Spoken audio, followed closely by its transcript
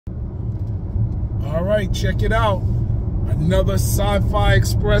All right, check it out. Another Sci-Fi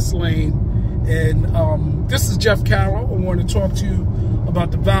Express Lane. And this is Jeff Carroll. I want to talk to you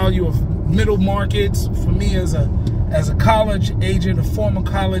about the value of middle markets. For me as a college agent, a former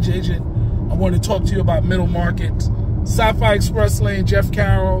college agent, I want to talk to you about middle markets. Sci-Fi Express Lane, Jeff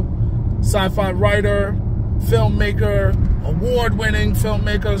Carroll, sci-fi writer, filmmaker, award-winning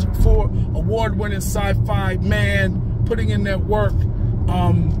filmmakers, award-winning sci-fi man, putting in that work.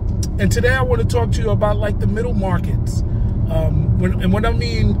 And today I want to talk to you about like the middle markets. And what I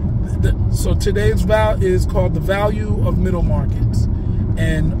mean, so today's is called the value of middle markets.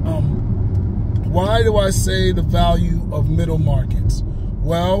 And why do I say the value of middle markets?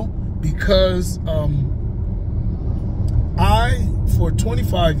 Well, because I, for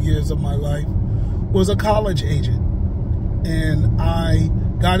 25 years of my life, was a college agent. And I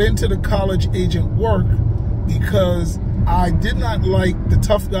got into the college agent work because I did not like the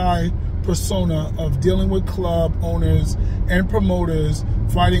tough guy persona of dealing with club owners and promoters,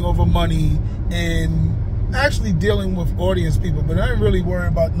 fighting over money, and actually dealing with audience people. But I didn't really worry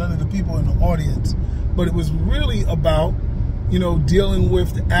about none of the people in the audience. But it was really about, you know, dealing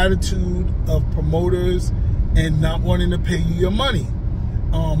with the attitude of promoters and not wanting to pay you your money.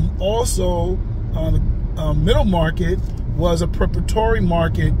 Also, the middle market was a preparatory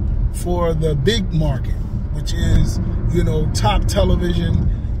market for the big market, which is, you know, top television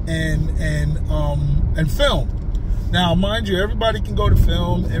and film. Now, mind you, everybody can go to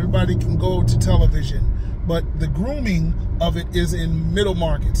film, everybody can go to television, but the grooming of it is in middle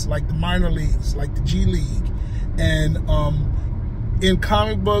markets, like the minor leagues, like the G League. And in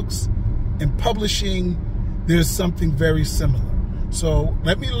comic books and publishing, there's something very similar. So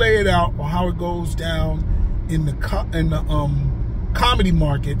let me lay it out on how it goes down in the comedy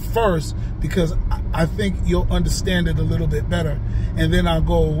market first, because I think you'll understand it a little bit better, and then I'll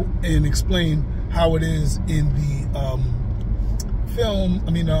go and explain how it is in the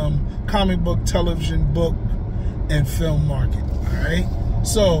comic book, television, book, and film market. All right.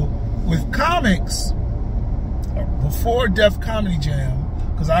 So with comics, before Def Comedy Jam,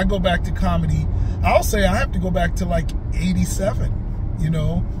 because I go back to comedy, I'll say I have to go back to like 87. You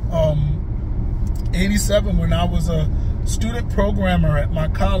know, 87, when I was a student programmer at my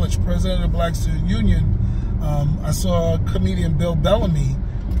college, president of the Black Student Union. I saw comedian Bill Bellamy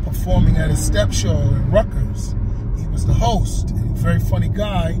performing at a step show in Rutgers. He was the host, and a very funny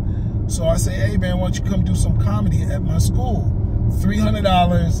guy. So I said, hey man, why don't you come do some comedy at my school?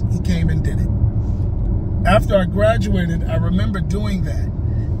 $300, he came and did it. After I graduated, I remember doing that.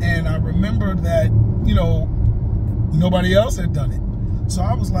 And I remember that, you know, nobody else had done it. So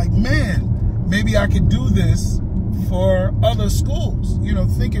I was like, man, maybe I could do this for other schools, you know,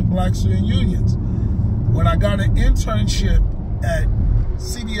 thinking Black Student Unions. When I got an internship at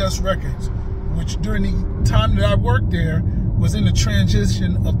CBS Records, which during the time that I worked there was in the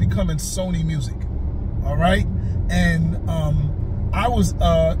transition of becoming Sony Music, all right? And I was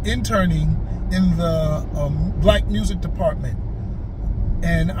interning in the Black Music Department,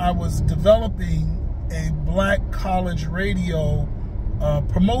 and I was developing a Black college radio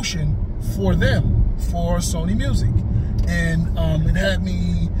promotion for them, for Sony Music. And it had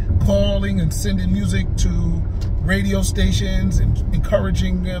me calling and sending music to radio stations and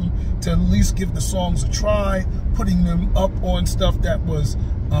encouraging them to at least give the songs a try, putting them up on stuff that was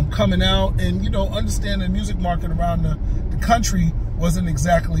coming out. And, you know, understanding the music market around the country wasn't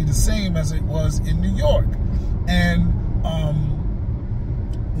exactly the same as it was in New York. And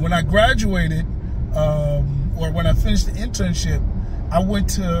when I graduated, or when I finished the internship, I went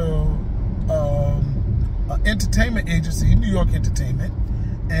to an entertainment agency, New York Entertainment,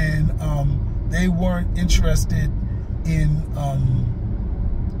 and they weren't interested in,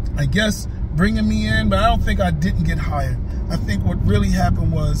 I guess, bringing me in, but I don't think I didn't get hired. I think what really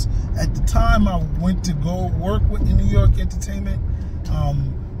happened was, at the time I went to go work with the New York Entertainment,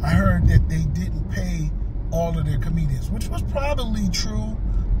 I heard that they didn't pay all of their comedians, which was probably true,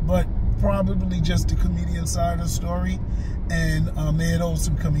 but probably just the comedian side of the story. And they had owed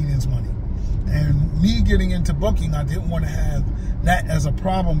some comedians money. And me getting into booking, I didn't want to have that as a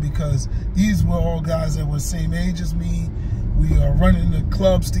problem, because these were all guys that were the same age as me. We are running the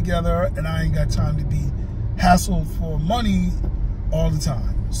clubs together, and I ain't got time to be hassled for money all the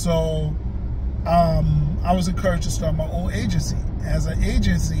time. So I was encouraged to start my own agency. As an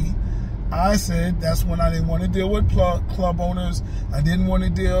agency, I said that's when I didn't want to deal with club owners. I didn't want to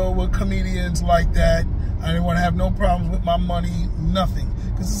deal with comedians like that. I didn't want to have no problems with my money, nothing.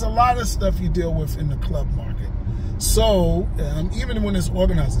 Because there's a lot of stuff you deal with in the club market. So, even when it's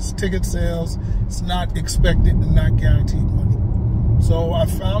organized, it's ticket sales, it's not expected and not guaranteed money. So I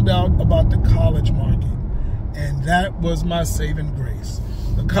found out about the college market, and that was my saving grace.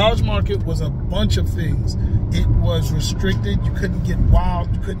 The college market was a bunch of things. It was restricted. You couldn't get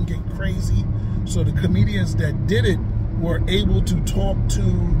wild. You couldn't get crazy. So the comedians that did it were able to talk to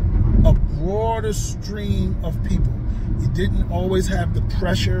a broader stream of people. You didn't always have the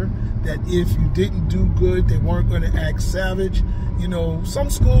pressure that if you didn't do good, they weren't going to act savage. You know, some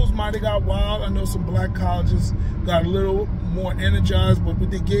schools might have got wild. I know some black colleges got a little more energized, but what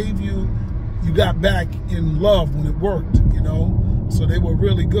they gave you, you got back in love when it worked, you know. So they were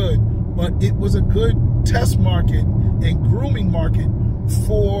really good. But it was a good test market and grooming market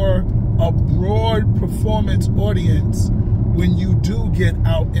for a broad performance audience when you do get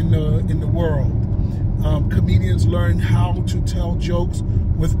out in the world. Comedians learn how to tell jokes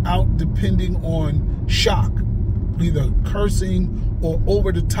without depending on shock, either cursing or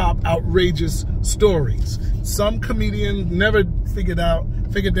over-the-top outrageous stories. Some comedians never figured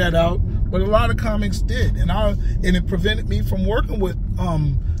that out, but a lot of comics did, and it prevented me from working with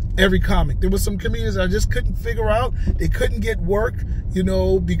every comic. There were some comedians I just couldn't figure out. They couldn't get work, you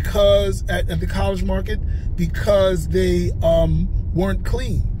know, because at the college market, because they weren't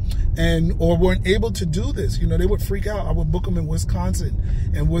clean or weren't able to do this. You know, they would freak out. I would book them in Wisconsin,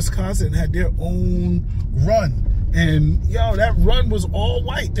 and Wisconsin had their own run. And, yo, that run was all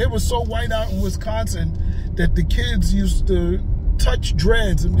white. They were so white out in Wisconsin that the kids used to touch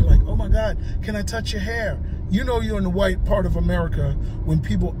dreads and be like, oh, my God, can I touch your hair? You know you're in the white part of America when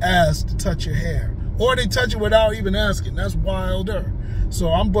people ask to touch your hair. Or they touch it without even asking. That's wilder. So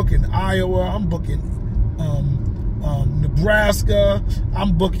I'm booking Iowa. I'm booking Nebraska.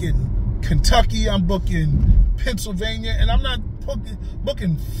 I'm booking Kentucky. I'm booking Pennsylvania. And I'm not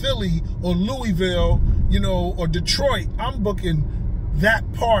booking Philly or Louisville, you know, or Detroit. I'm booking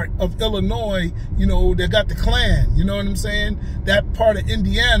that part of Illinois, you know, that got the Klan, you know what I'm saying? That part of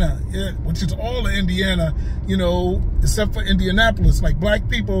Indiana, which is all of Indiana, you know, except for Indianapolis. Like, black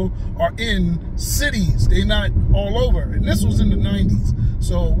people are in cities. They're not all over. And this was in the 90s.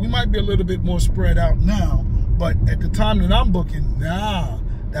 So we might be a little bit more spread out now. But at the time that I'm booking,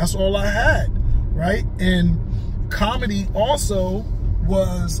 that's all I had, right? And comedy also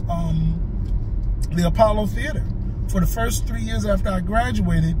was the Apollo Theater. For the first 3 years after I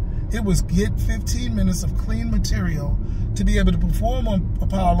graduated, it was get 15 minutes of clean material to be able to perform on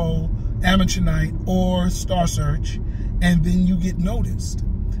Apollo Amateur Night or Star Search, and then you get noticed.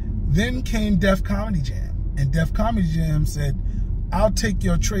 Then came Def Comedy Jam, and Def Comedy Jam said, I'll take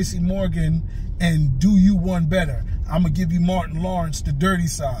your Tracy Morgan and do you one better. I'm going to give you Martin Lawrence, the dirty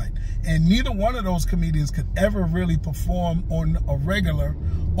side. And neither one of those comedians could ever really perform on a regular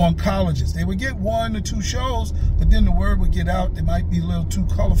on colleges. They would get 1 or 2 shows, but then the word would get out. They might be a little too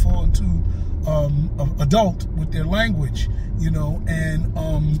colorful and too adult with their language, you know, and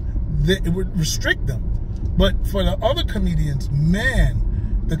it would restrict them. But for the other comedians,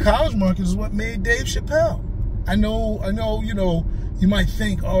 man, the college market is what made Dave Chappelle. I know, you know, you might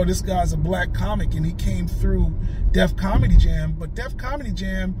think, oh, this guy's a black comic and he came through Def Comedy Jam, but Def Comedy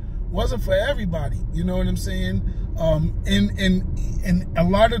Jam wasn't for everybody, you know what I'm saying? And a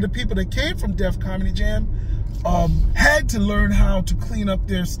lot of the people that came from Def Comedy Jam had to learn how to clean up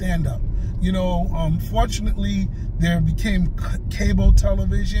their stand-up. You know, fortunately, there became cable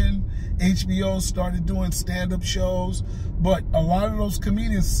television. HBO started doing stand-up shows, but a lot of those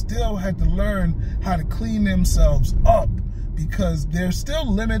comedians still had to learn how to clean themselves up because they're still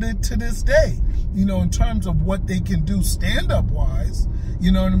limited to this day, you know, in terms of what they can do stand-up wise.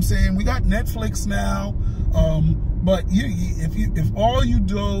 You know what I'm saying? We got Netflix now, but if all you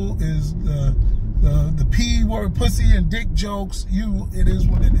do is the P word, pussy and dick jokes, it is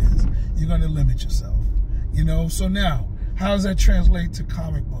what it is. You're gonna limit yourself, you know. So now, how does that translate to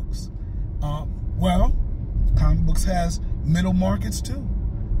comic books? Well, comic books has middle markets too.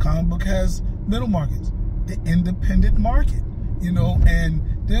 Comic book has middle markets, the independent market, you know, and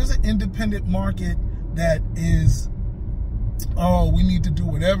there's an independent market that is, oh, we need to do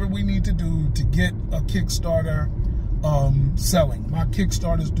whatever we need to do to get a Kickstarter selling. My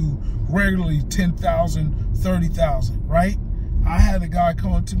Kickstarters do regularly 10,000, 30,000, right? I had a guy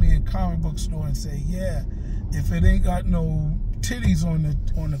come up to me in a comic book store and say, yeah, if it ain't got no titties on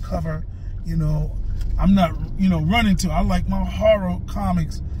the cover, you know, I'm not, you know, running to. I like my horror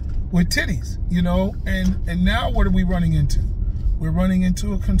comics with titties, you know. And now what are we running into? We're running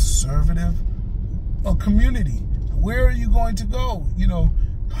into a conservative community. Where are you going to go? You know,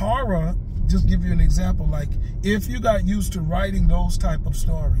 horror, just give you an example, like if you got used to writing those type of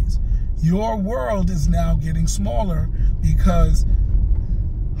stories, your world is now getting smaller because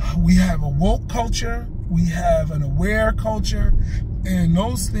we have a woke culture, We have an aware culture, and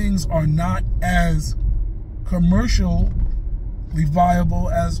those things are not as commercially viable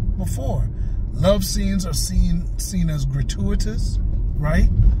as before. Love scenes are seen as gratuitous, right?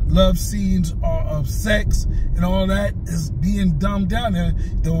 Love scenes are of sex and all that is being dumbed down.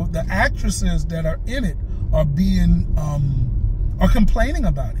 The actresses that are in it are complaining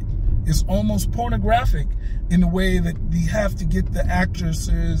about it. It's almost pornographic in the way that we have to get the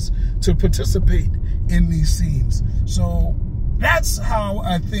actresses to participate in these scenes. So that's how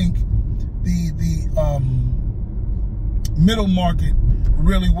I think the middle market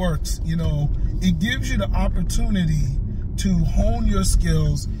really works. You know, it gives you the opportunity to hone your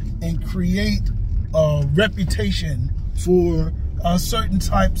skills and create a reputation for certain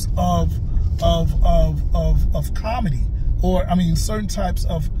types of comedy, or I mean certain types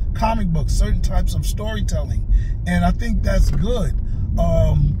of comic books, certain types of storytelling, and I think that's good.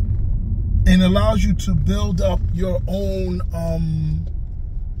 And allows you to build up your own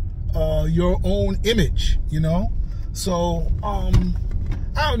image, you know. So I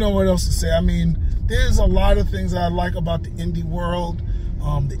don't know what else to say. I mean, there's a lot of things I like about the indie world.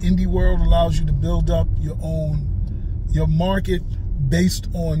 The indie world allows you to build up your market based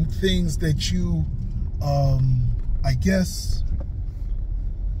on things that you, I guess,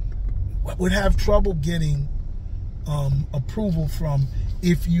 would have trouble getting approval from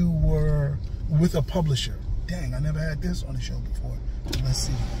if you were with a publisher. Dang, I never had this on the show before. Let's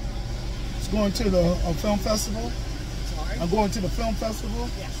see. It's going to the film festival. Sorry? I'm going to the film festival.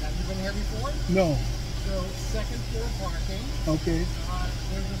 Yes. Have you been here before? No. So, second floor parking. Okay.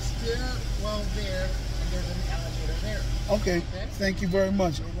 There's a stairwell there, and there's an elevator there. Okay. Thank you very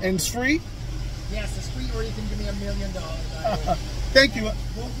much. And it's free? Yes, it's free, or you can give me $1 million. Thank you.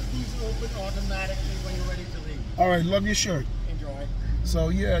 Both of these open automatically when you're ready to leave. All right. Love your shirt. Enjoy. So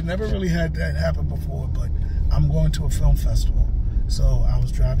yeah, never really had that happen before, but I'm going to a film festival. So I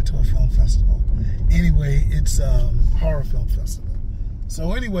was driving to a film festival. Anyway, it's a horror film festival.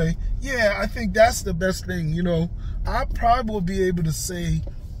 So anyway, yeah, I think that's the best thing. You know, I probably will be able to say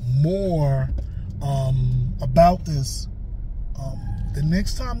more about this the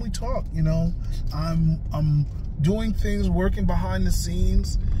next time we talk. You know, I'm doing things, working behind the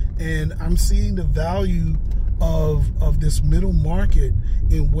scenes, and I'm seeing the value of this middle market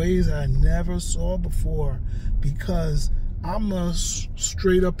in ways I never saw before, because I'm a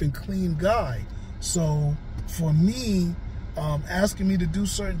straight up and clean guy. So for me, asking me to do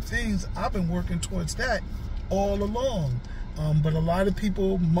certain things, I've been working towards that all along. But a lot of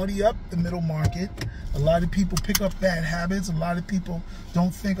people muddy up the middle market. A lot of people pick up bad habits. A lot of people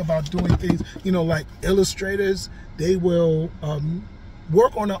don't think about doing things, you know, like illustrators. They will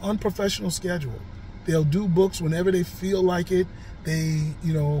work on an unprofessional schedule. They'll do books whenever they feel like it. They,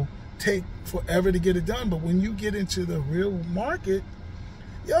 you know, take forever to get it done. But when you get into the real market,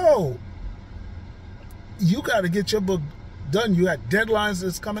 yo, you got to get your book done. You got deadlines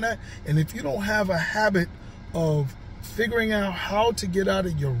that's coming at. And if you don't have a habit of figuring out how to get out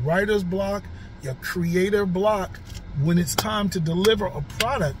of your writer's block, your creator block, when it's time to deliver a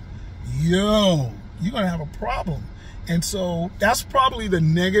product, yo, you're going to have a problem. And so that's probably the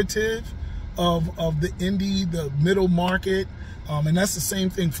negative of the indie, the middle market. And that's the same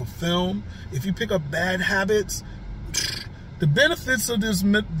thing for film. If you pick up bad habits, the benefits of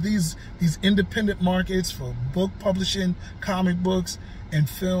these independent markets for book publishing, comic books, and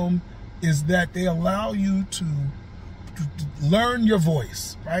film is that they allow you to learn your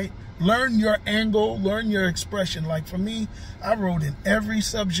voice, right? Learn your angle, learn your expression. Like for me, I wrote in every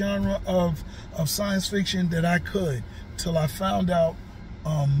subgenre of science fiction that I could till I found out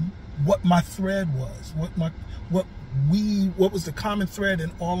what my thread was, what was the common thread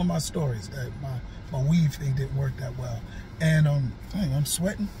in all of my stories. That my weave thing didn't work that well, and dang, I'm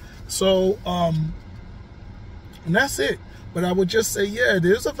sweating. So and that's it. But I would just say, yeah,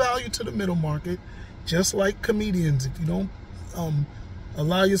 there's a value to the middle market, just like comedians. If you don't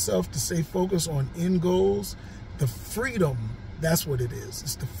allow yourself to stay focused on end goals, the freedom, that's what it is.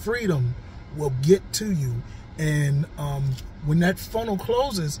 It's the freedom will get to you. And when that funnel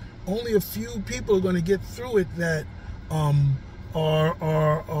closes, only a few people are going to get through it that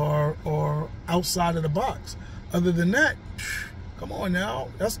are outside of the box. Other than that, come on now,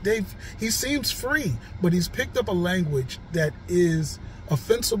 that's Dave. He seems free, but he's picked up a language that is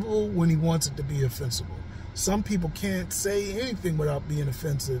offensible when he wants it to be offensible. Some people can't say anything without being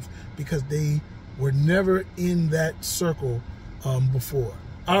offensive because they were never in that circle before.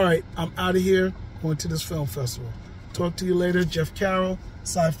 All right, I'm out of here, going to this film festival. Talk to you later. Jeff Carroll,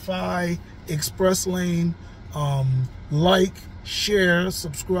 Sci-Fi, Express Lane. Like, share,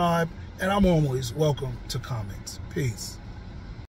 subscribe, And I'm always welcome to comments. Peace.